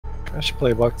I should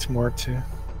play Bucks more too.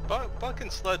 Buck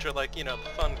and Sledge are like, you know, the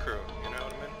fun crew, you know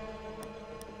what I mean?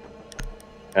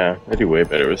 Yeah, I do way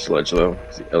better with Sledge though.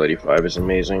 The L85 is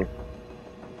amazing.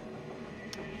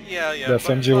 Yeah, The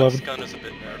Buck's gun is a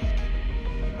bit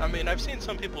nerfed. I mean, I've seen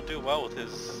some people do well with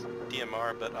his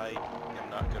DMR, but I am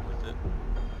not good with it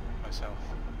myself.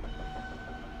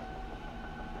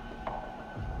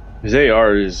 His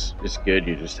AR is good,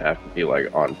 you just have to be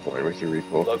like on point with your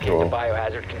recoil Locate control. the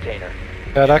biohazard container.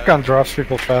 Yeah, that gun drops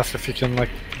people fast if you can like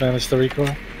manage the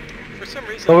recoil. For some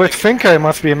reason. So with Finka, it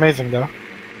must be amazing though.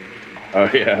 Oh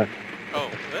yeah.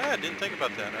 Oh, yeah, I didn't think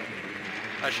about that.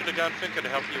 I should have gone Finka to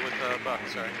help you with Buck.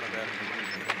 Sorry, my bad.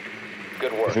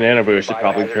 Good work. With an nano boost, it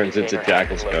probably Biohazard turns into container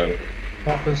Jackal's has gun. been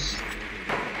Focus.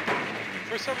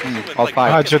 For some reason, with all like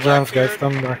five. Buck and Hide your rounds, guys. Blackbeard,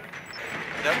 Thunder.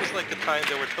 that was like the time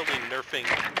they were totally nerfing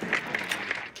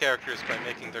characters by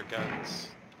making their guns.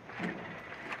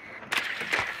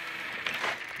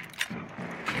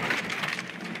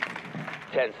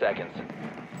 $10 seconds.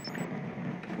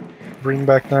 Bring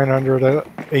back 900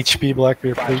 HP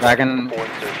Blackbeard, please. Dragon,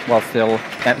 well, still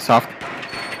soft.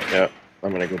 Yeah,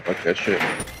 I'm gonna go buck that shit.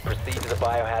 Proceed to the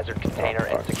biohazard container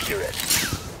and secure it.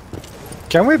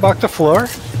 Can we buck the floor?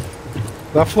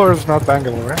 That floor is not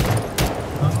bangable, right?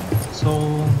 So,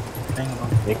 hang on.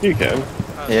 I think you can.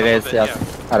 It is, It, yes.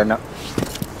 yeah. I don't know.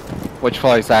 Which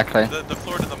floor exactly? The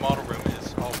floor to the model room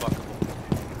is all buckable.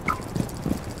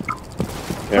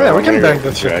 Yeah, we I'm can gonna bang go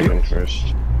this shit. Dragon first.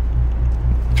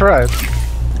 Try it.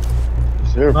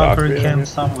 Is there a Valkyrie Valkyrie? came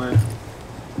somewhere.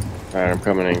 Alright, I'm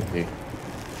coming in. P.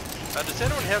 Does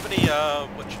anyone have any,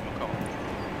 whatchamacallit?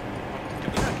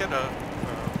 Did we not get a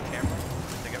camera?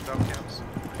 They got dog cams?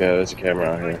 Yeah, there's a camera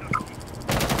out here.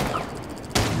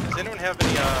 Does anyone have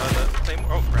any, the claim?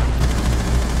 Oh, crap.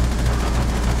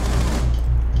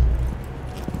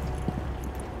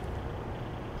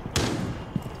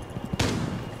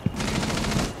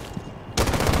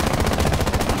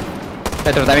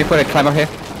 Pedro, let me put a climber here.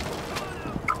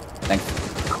 Thanks.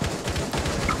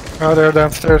 Oh, they're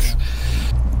downstairs.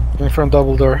 In front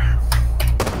double door.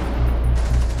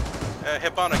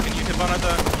 Hibana, can you Hibana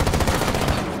the...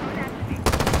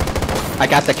 I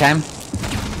got the cam.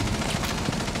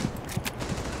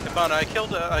 Hibana,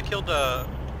 I killed a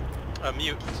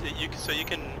mute, so you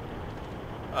can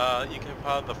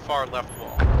Hibana the far left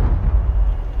wall.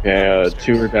 Yeah,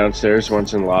 two are downstairs,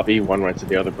 one's in lobby, one went to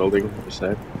the other building, other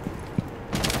side.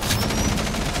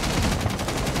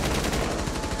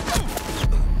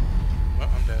 Oh,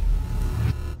 I'm dead.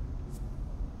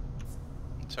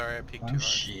 Sorry, I peeked too Oh hard.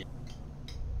 shit.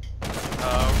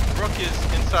 Rook is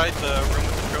inside the room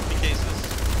with the trophy cases.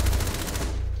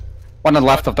 One on the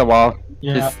left of the wall.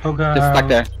 Yeah, Just Poga stuck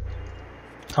there.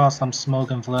 toss some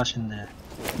smoke and flash in there.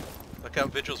 Look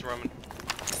out, Vigil's roaming.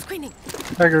 Screening.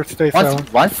 Tiger, stay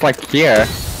silent. One's like here.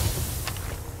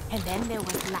 And then there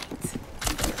was light.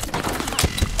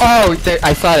 Oh, there,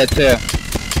 I saw it too.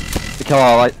 To kill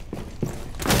all light.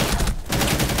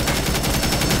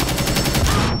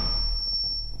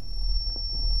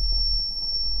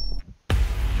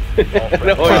 No,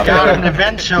 Oh, I got and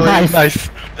eventually, Nice.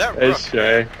 That Rook, Nice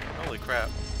try. holy crap.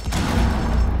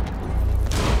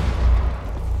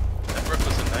 That Rook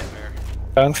was a nightmare.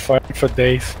 Fans fighting for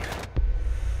days.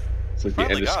 It's like the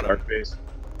Finally end of got him. Scarface.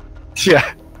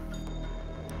 Yeah.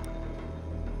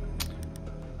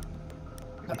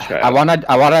 I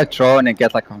wanna drone and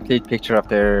get like a complete picture of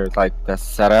their like the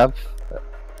setup.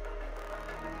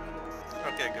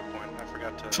 Okay, good point. I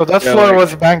forgot to... So that Yeah, floor like-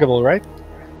 was bangable, right?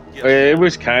 Yes. It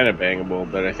was kind of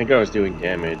bangable, but I think I was doing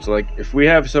damage. Like, if we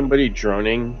have somebody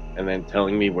droning and then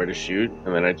telling me where to shoot,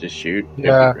 and then I just shoot,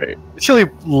 Yeah. it'd be great. Actually,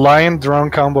 lion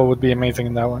drone combo would be amazing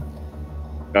in that one.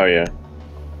 Oh yeah.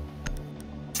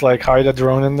 It's like hide a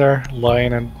drone in there,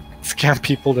 lion, and scam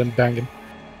people, then bang him.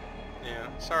 Yeah,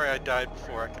 sorry I died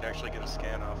before I could actually get a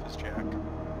scan off his jack.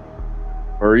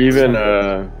 Or even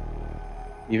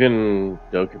even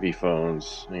Dokubi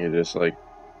phones. You just like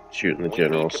shoot in the We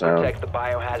general need to sound. protect the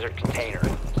biohazard container.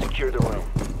 Secure the room.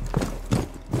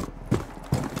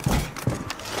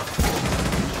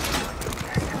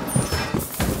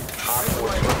 Op 4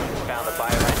 found the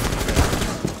biohazard container.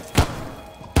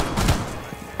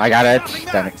 I got it.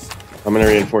 Damn it. I'm gonna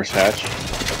reinforce hatch.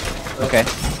 Okay.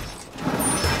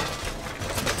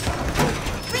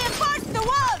 Reinforce the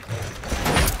wall!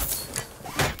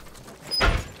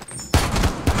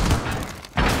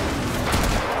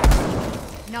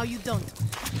 Now you don't.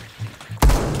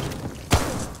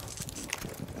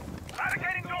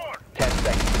 10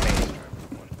 seconds remaining.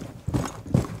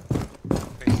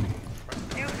 Facing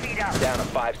front. Down to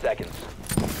 5 seconds.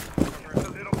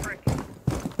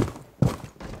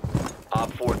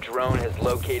 Op 4 drone drone has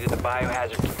located the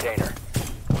biohazard container.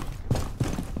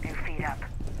 2 feet up.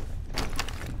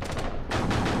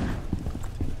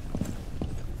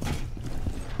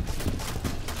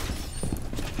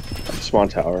 Spawn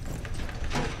tower.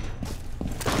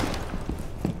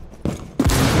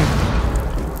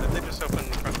 Did they just open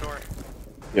the front door?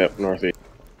 Yep, northeast.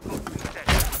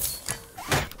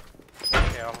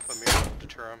 Yeah, I'll put me to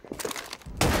deter them.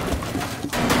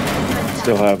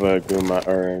 Still have a Guma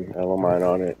or an Elo mine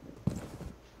on it.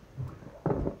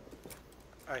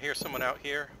 I hear someone out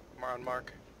here. On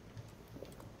Mark.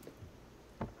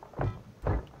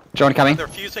 Drone coming. They're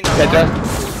fusing on Pedro. Mark.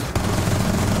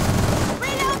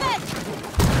 Reload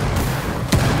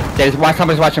it! There's one,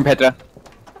 somebody's watching Pedro.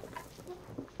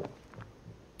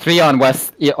 3 on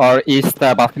west or east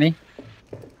balcony.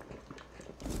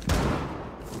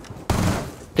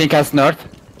 Pink us north.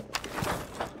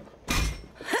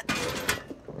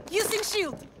 Using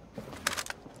shield.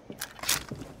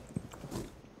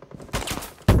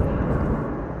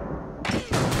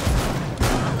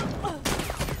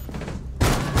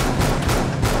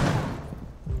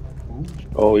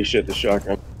 Holy shit, the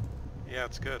shotgun. Yeah,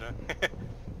 it's good, huh?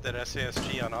 That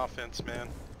SASG on offense, man.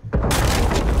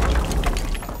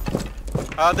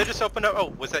 They just opened up. Oh,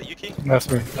 was that Yuki? That's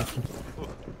me. That's me.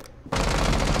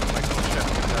 Michael, check.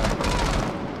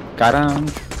 Got him.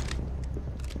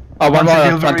 Oh, one more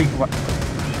up front.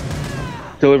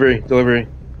 Delivery, delivery.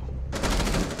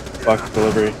 Fuck,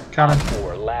 delivery. Got him.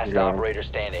 4, last Yeah. operator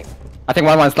standing. I think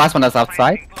last one is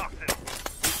outside.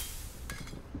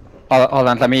 Hold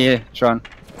on, let me drone.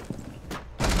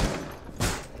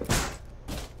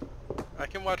 I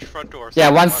can watch front door. Yeah,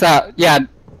 one's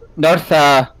north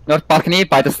balcony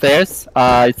by the stairs.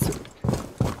 It's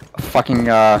fucking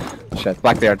shit,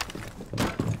 Blackbeard.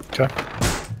 Okay.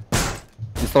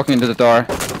 He's looking into the door.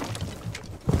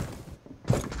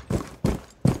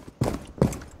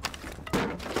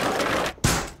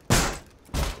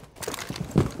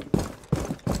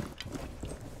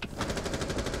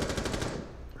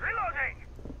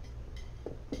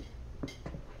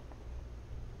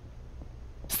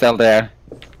 Still there.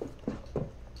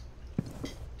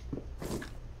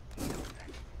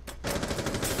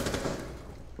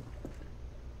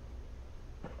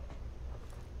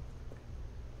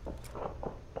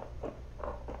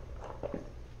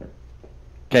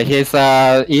 Okay, he's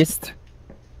east.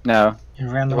 No, He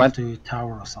ran What? over to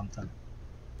tower or something.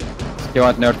 you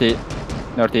want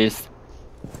northeast.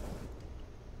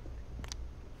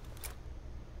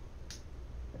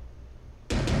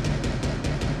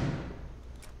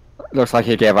 Looks like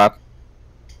he gave up.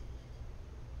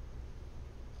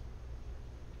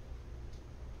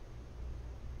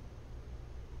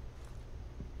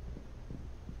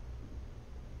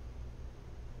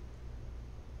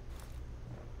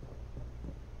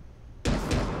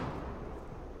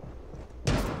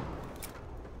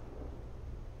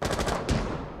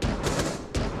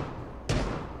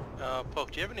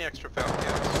 Poke, do you have any extra fountain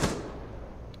gas?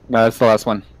 No, that's the last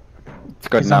one. It's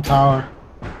good He's on enough. tower.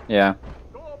 Yeah.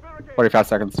 45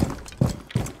 seconds. Start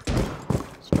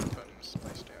putting this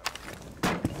place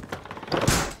down.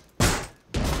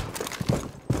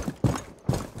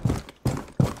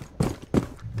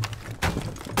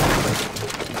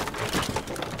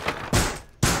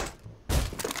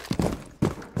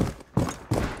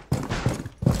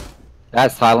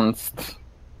 That silenced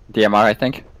DMR, I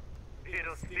think.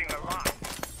 It'll sting a lot.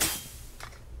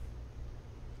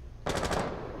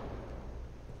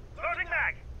 Loading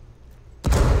mag.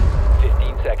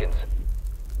 15 seconds.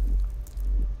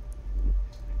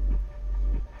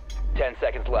 10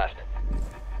 seconds left.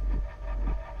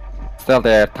 Still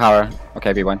there, tower.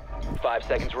 Okay, B1. 5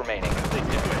 seconds remaining.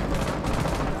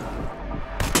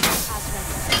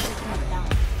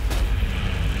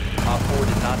 Op 4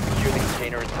 did not secure the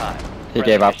container in time. He Friendly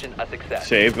gave up. mission a success.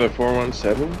 Save the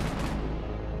 417.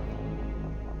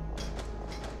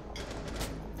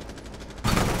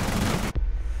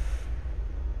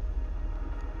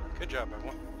 Good job,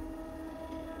 everyone.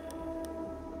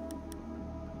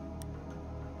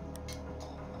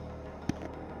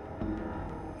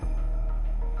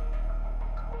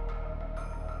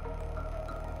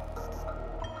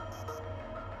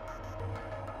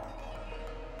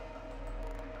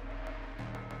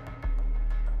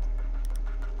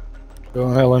 Go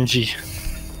on LMG.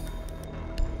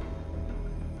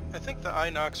 I think the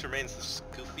Inox remains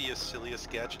the goofiest, silliest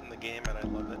gadget in the game, and I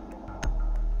love it.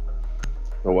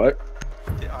 The what?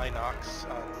 The Inox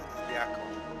on Yackle.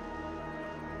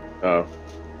 Oh.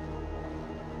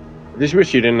 I just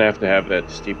wish you didn't have to have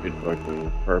that stupid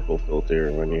fucking purple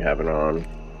filter when you have it on.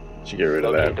 Should get rid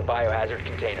of Locate that. the biohazard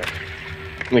container.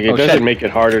 Like, it Oh, doesn't shit. make it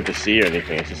harder to see or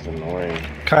anything, it's just annoying.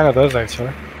 Kind of does,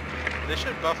 actually. They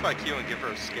should buff IQ and give her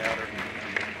a scatter.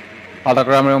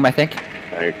 Hologram room, I think.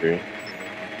 I agree.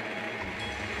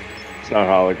 It's not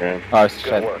hologram. Oh Good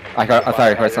shit. work. I thought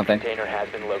I heard Biohazard something. container has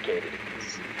been located.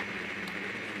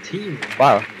 Team.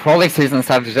 Wow. Pro League season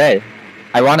started today.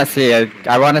 I wanna see it.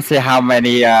 I wanna see how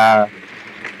many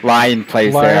line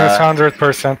plays Lion there is are.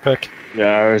 100% pick. Yeah,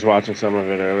 I was watching some of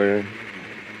it earlier.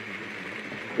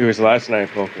 It was last night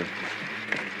poker.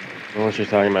 Unless you're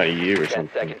talking about EU or 10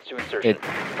 something. seconds to insertion.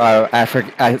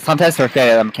 I sometimes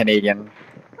forget I'm Canadian.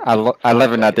 I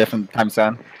live in a different time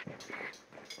zone.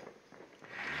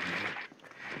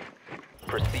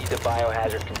 Proceed to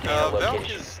biohazard container Valk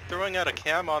location. is throwing out a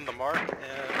cam on the mark, and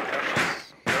now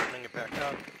she's opening it back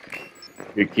up.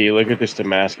 Good key, look at this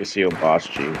Damascus Steel boss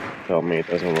G. Tell me it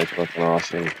doesn't look fucking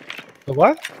awesome. The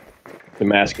what?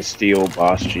 Damascus Steel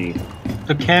boss G.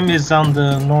 The cam is on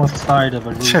the north side of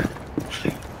a roof.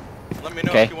 Let me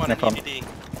know Okay, if you want no an problem. EDD.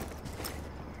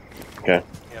 Okay.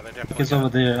 Yeah, they definitely It's over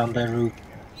there on that roof.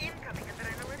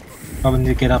 Probably need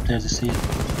to get up there to see it.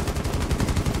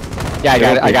 Yeah, I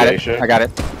got it. I got it. Geisha. I got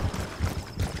it.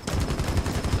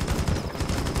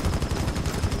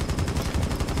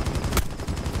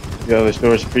 Yo, this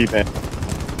door's pre-banned.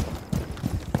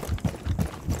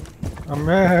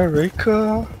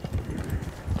 America.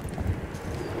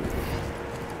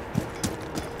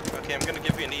 Okay, I'm gonna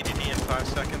give you an EDD in 5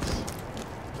 seconds.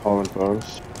 Calling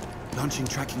phones. Launching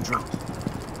tracking drone.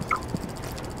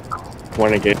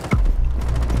 Wanna get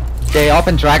Okay,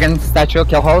 open dragon statue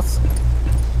kill holes.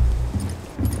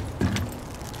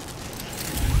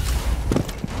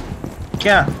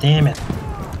 God damn it.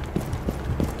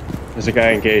 There's a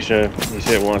guy in Geisha. He's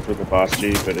hit once with the boss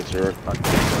G, but it's a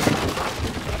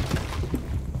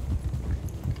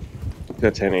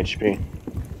got 10 HP.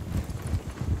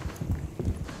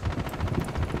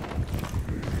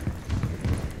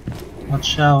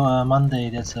 Watch out, Monday,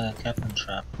 there's a captain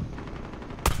trap.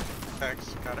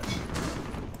 Thanks, got it.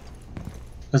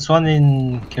 There's one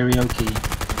in karaoke.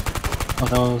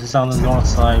 Although it's on the north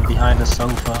side, behind the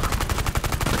sofa.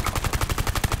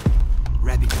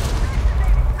 Ready.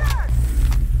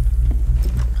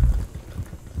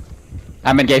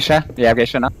 I'm in Geisha. Yeah,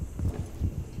 Geisha now.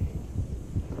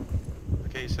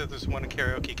 Okay, you said there's one in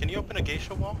karaoke. Can you open a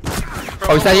geisha wall?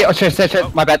 Oh, is that you? Oh,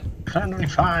 shit. My bad. Friendly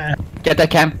fire! Get that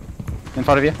cam in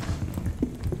front of you.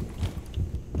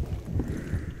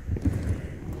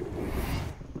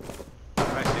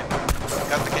 I see it.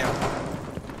 Got the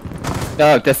cam.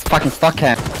 No, this fucking stock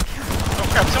cam. Oh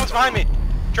crap, someone's behind me!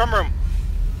 Drum room!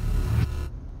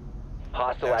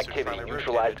 Hostile Yes, we activity finally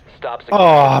neutralized. Stop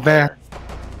Oh, security. man.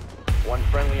 One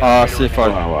friendly Oh, operator C4.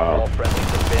 remaining. Wow, wow. All friendlies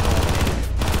have been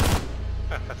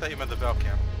eliminated. I thought you meant the Valk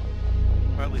cam.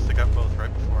 Well, at least I got both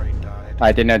right before I died.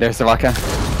 I didn't know there was a Valka.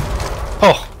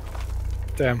 Oh.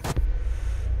 Damn.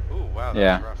 Ooh, wow, that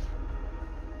Yeah. was rough.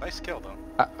 Nice kill, though.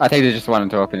 I think they just wanted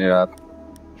to open it up.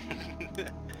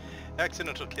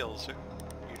 Accidental kills. You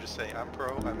just say, I'm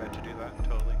pro, I meant to do that.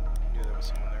 Totally. Knew there was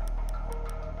someone there.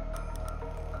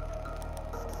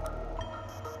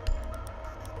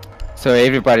 So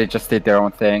everybody just did their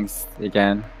own things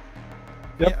again.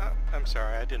 Yep. Yeah, I'm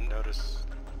sorry, I didn't notice.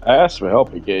 I asked for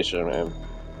help at Geisha, man.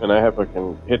 And I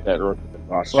fucking hit that rook with the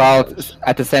boss G. Well,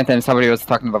 at the same time, somebody was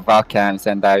talking about Valcans,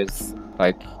 and I was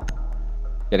like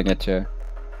getting it too.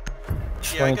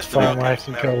 Yeah, I It's guess the fine, Valk I cams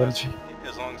can matter kill less, him.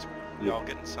 as long as we all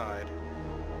get inside.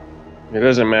 It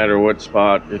doesn't matter what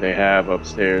spot they have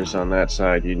upstairs on that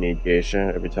side, you need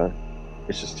Geisha every time.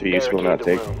 It's just too useful not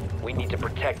Barricade take. the room. We need to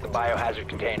protect the biohazard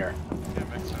container. Yeah,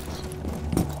 makes sense.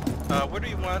 What do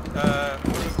you want?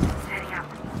 Setting up.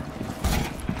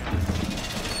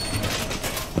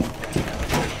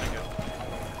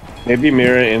 Maybe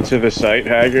mirror into the site,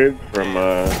 Haggard, from Make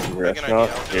an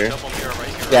restaurant idea, I'll here. just double mirror right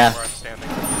here Yeah. where I'm standing.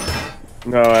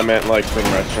 No, I meant like from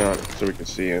restaurant, so we can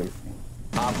see him.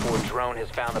 Op 4 drone has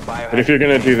found the biohazard. But if you're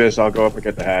gonna do this, I'll go up and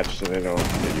get the hatch so they don't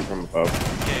hit you from above.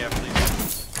 Yeah, please.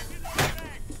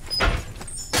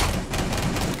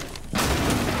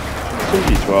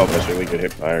 D12 has really good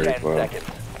hip fire 10 as well. seconds.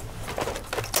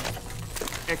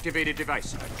 Activated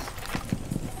device.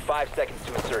 5 seconds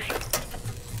to insertion.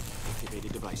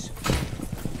 Activated device.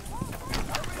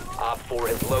 Op 4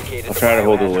 has located I'll the try to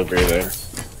hold biohazard delivery there.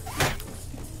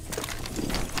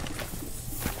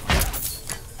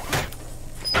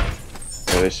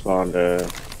 Yeah, they spawned that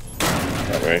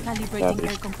way. Calibrating air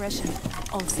Southeast. compression.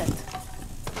 All set.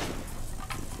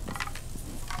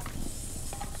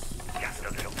 Just a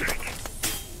little trick.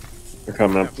 They're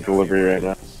coming up to delivery right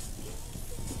now.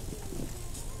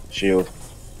 Shield.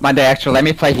 Monday, actually, let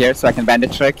me play here so I can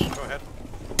bandit trick. Go ahead.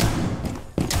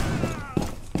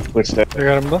 What's that? I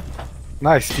got him though.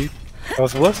 Nice, dude. That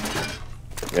was what?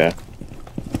 Yeah.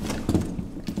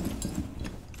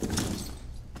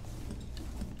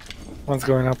 One's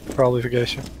going up, probably for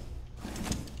Geisha.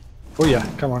 Oh yeah,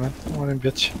 come on in. Come on in,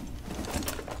 bitch.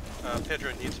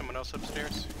 Pedro, need someone else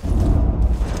upstairs?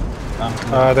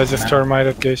 There's just termite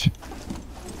at Geisha.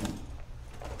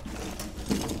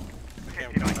 Okay,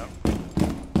 I'm going up.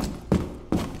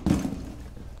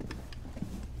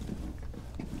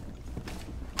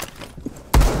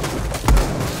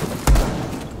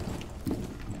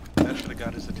 That should have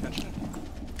got his attention.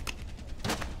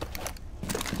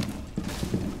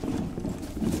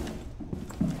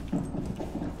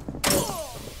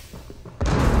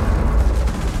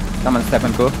 Someone step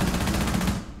and go.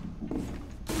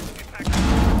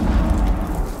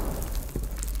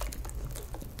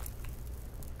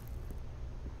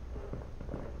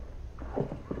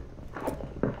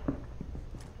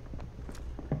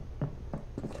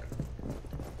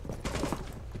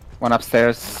 One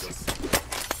upstairs.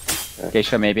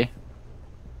 Geisha maybe.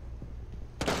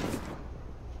 I'm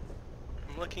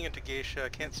looking into Geisha. I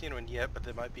can't see anyone yet, but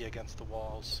they might be against the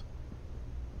walls.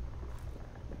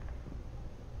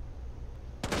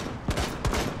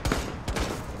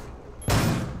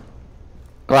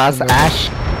 Glass ash.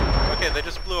 Okay, they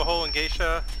just blew a hole in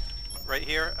Geisha right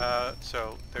here,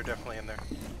 so they're definitely in there.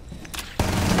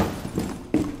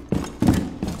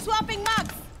 Swapping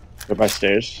mags. Go by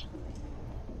stairs.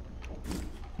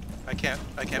 I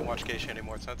can't watch Geisha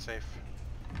anymore, it's not safe.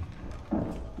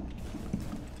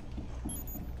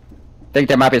 Think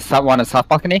there might be someone on south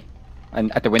balcony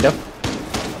and at the window.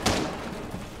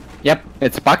 Yep,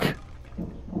 it's Buck.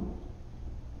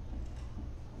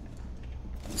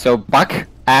 So Buck,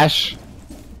 Ash.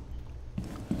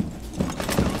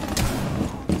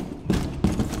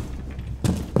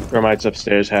 Thermite's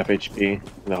upstairs, half HP in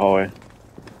the hallway.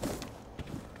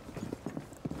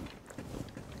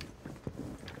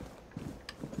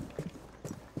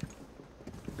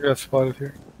 I got spotted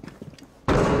here.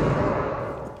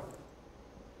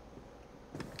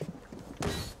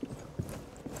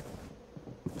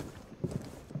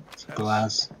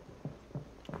 Glass.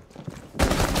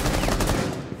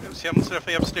 See, I'm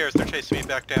definitely upstairs. They're chasing me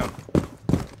back down.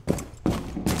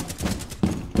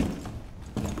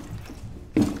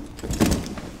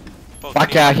 Buck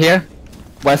here.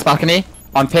 West balcony.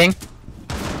 On ping.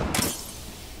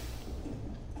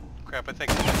 Crap, I think.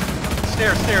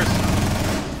 Stairs.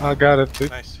 I got it,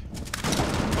 dude. Nice.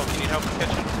 Oh, you need help in the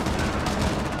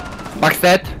kitchen? Buck's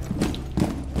dead.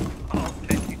 All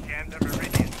safety cams are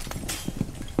meridian.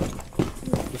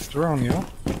 This drone, yo.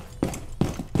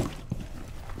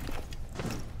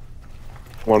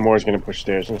 One more is gonna push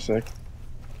stairs in a sec.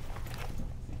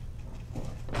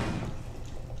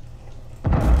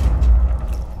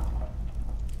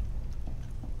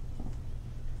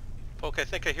 Folk, I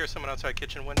think I hear someone outside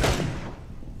kitchen window.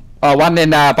 One in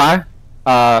bar.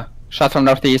 Shot from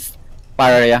northeast.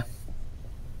 Bar area.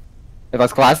 It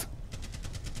was glass.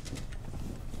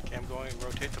 Okay, I'm going to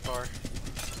rotate the bar.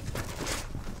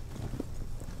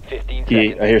 15 He,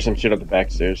 seconds. I hear some shit up the back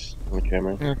stairs on the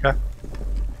camera. Okay.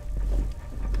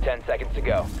 10 seconds to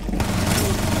go.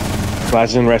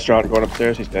 Glass is in the restaurant, going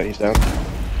upstairs. He's dead. He's down.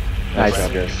 Nice.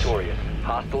 job, Friendly guys. victorious.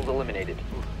 Hostiles eliminated.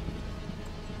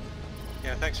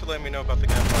 Yeah, thanks for letting me know about the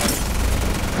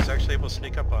gunfire. I was actually able to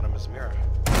sneak up on him as Chimera.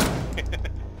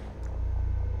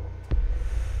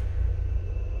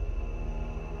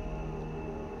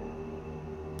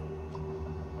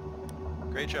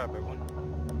 Great job, everyone.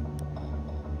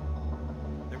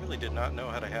 They really did not know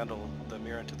how to handle the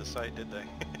mirror into the site, did they?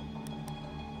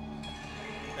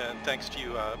 And thanks to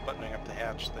you buttoning up the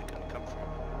hatch, they couldn't come from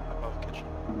above kitchen.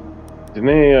 Didn't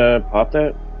they pop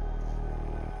that?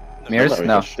 Mirrors? Not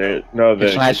No. upstairs. No, the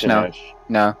Kitchen hatch, kitchen no. hatch.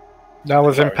 No. That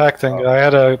was Sorry. impacting. I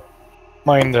had a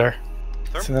mine there.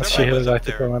 So that's she Thermite hit was it, I up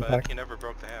took there, one but impact. he never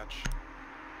broke the hatch.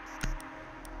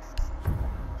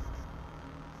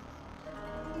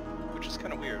 Which is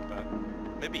kind of weird, but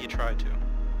maybe he tried to.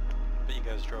 But you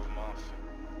guys drove him off.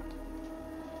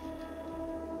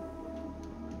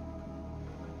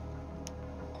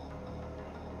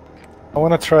 I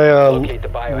want to try a Locate the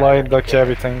biohazard light duck container.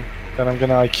 everything. Then I'm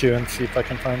gonna IQ and see if I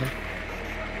can find him.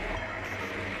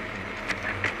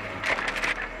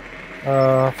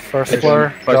 First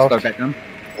floor, First floor dock. bedroom.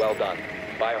 Well done.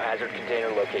 Biohazard container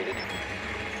located.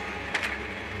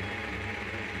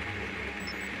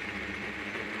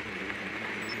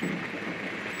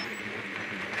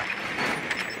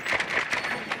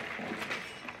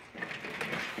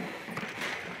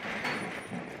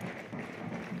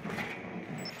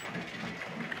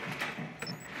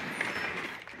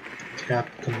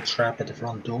 Trap at the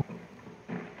front door.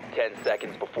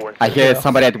 4 I hear Yeah.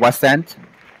 somebody at west end.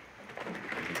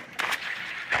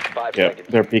 5 Yep, seconds.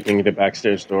 they're peeking the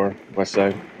backstairs door, west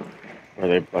side. Or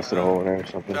they busted a hole in there or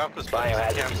something. Falco's putting some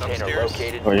Biohazard cams container upstairs.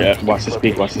 located. Oh yeah, Proceed watch to this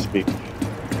peak, watch location. this peak.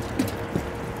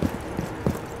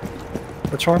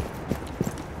 Which one?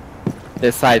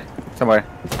 This side, somewhere.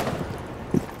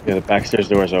 Yeah, the backstairs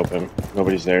door is open.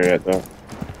 Nobody's there yet though.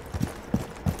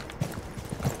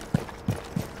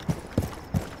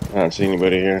 I don't see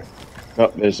anybody here.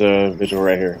 Oh, there's a visual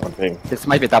right here on ping. This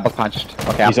might be double punched.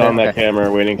 Okay, He's I'm on there, that okay.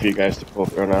 camera waiting for you guys to pull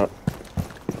drone out.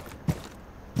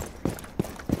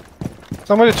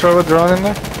 Somebody throw a drone in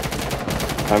there?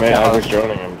 I mean, Yeah. I was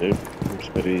droning him, dude.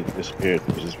 But he disappeared.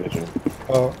 It was his vision.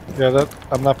 Oh, yeah, that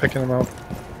I'm not picking him up.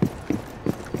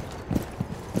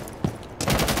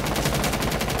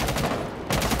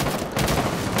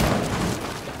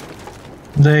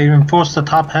 They reinforced the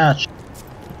top hatch.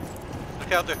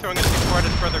 Look out, they're throwing a C4 at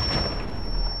his brother.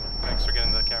 Thanks for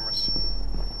getting the cameras.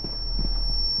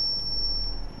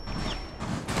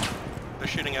 They're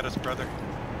shooting at his brother.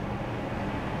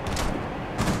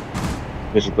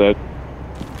 Visual dead.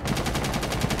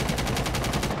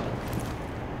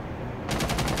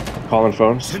 Calling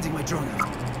phones. Sending my drone out.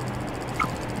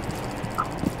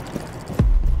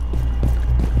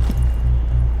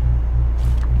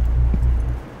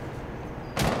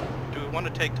 Do we want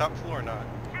to take top floor or not?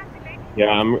 Yeah,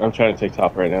 I'm trying to take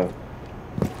top right now.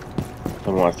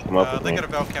 Someone wants to come up with They me. got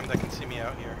a Valcam that can see me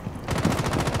out here.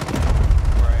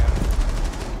 Where I am.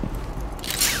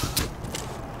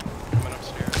 Coming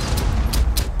upstairs.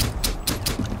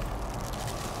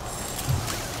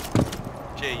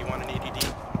 Jay, you want an EDD?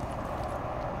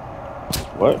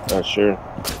 What? Sure.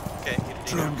 Okay, EDD.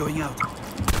 Drone going out.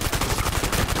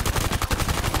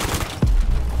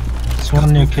 There's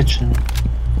one near kitchen.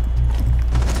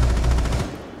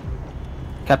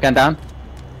 Capcan down.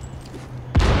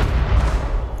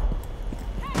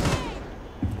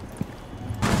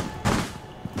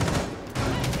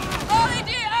 LED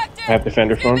active! Have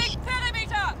defender phones. Moving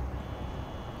perimeter!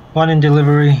 One in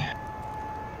delivery.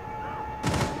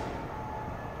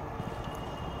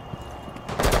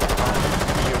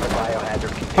 Secure the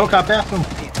biohazard container. Poke out bathroom.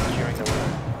 Securing the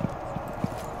room.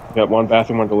 Got one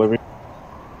bathroom, one delivery. Op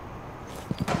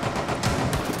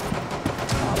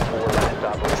 4 last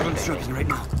operator Drone standing. struggling right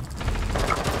now.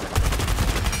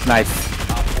 Nice.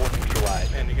 Op 4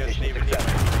 neutralized. Man, you guys Mission didn't even need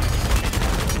successful.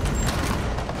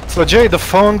 So Jay, the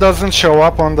phone doesn't show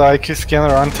up on the IQ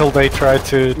scanner until they try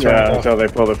to turn Yeah, it off. until they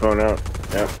pull the phone out.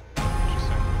 Yeah.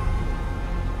 Interesting.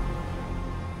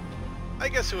 I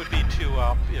guess it would be too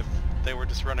up if they were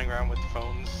just running around with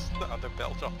phones on their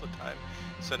belt all the time,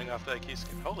 setting off the IQ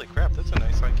scan. Holy crap, that's a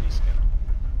nice IQ scan.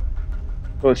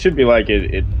 Well, it should be like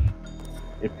it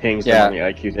pings Yeah. them on the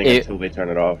IQ thing It- until they turn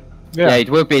it off. Yeah, it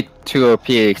will be too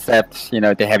OP, except, you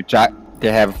know, they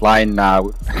have line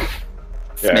now.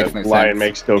 Yeah, Makes no Lion sense.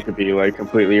 makes Doka be like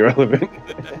completely irrelevant.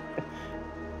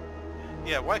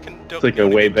 Yeah, why can Doka like a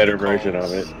only way do better 2 version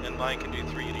calls of it. And Lion can do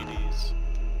 3 EDDs.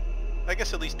 I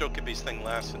guess at least Dokabee's thing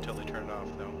lasts until they turn it off,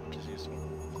 though, which is useful.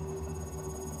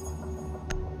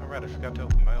 Alright, I forgot to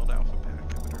open my old alpha pack. I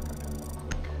better go do that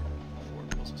quick before it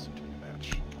pulls us into a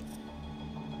match.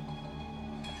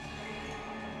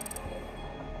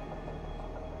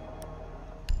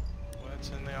 What's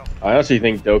in the alpha? I honestly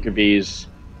think Dokabee's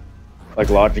like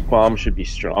logic bomb should be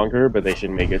stronger, but they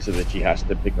should make it so that she has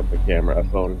to pick up a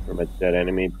phone from a dead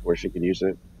enemy before she could use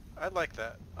it. I like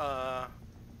that.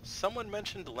 Someone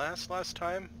mentioned last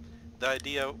time, the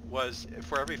idea was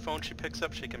for every phone she picks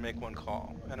up, she can make 1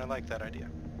 call, and I like that idea.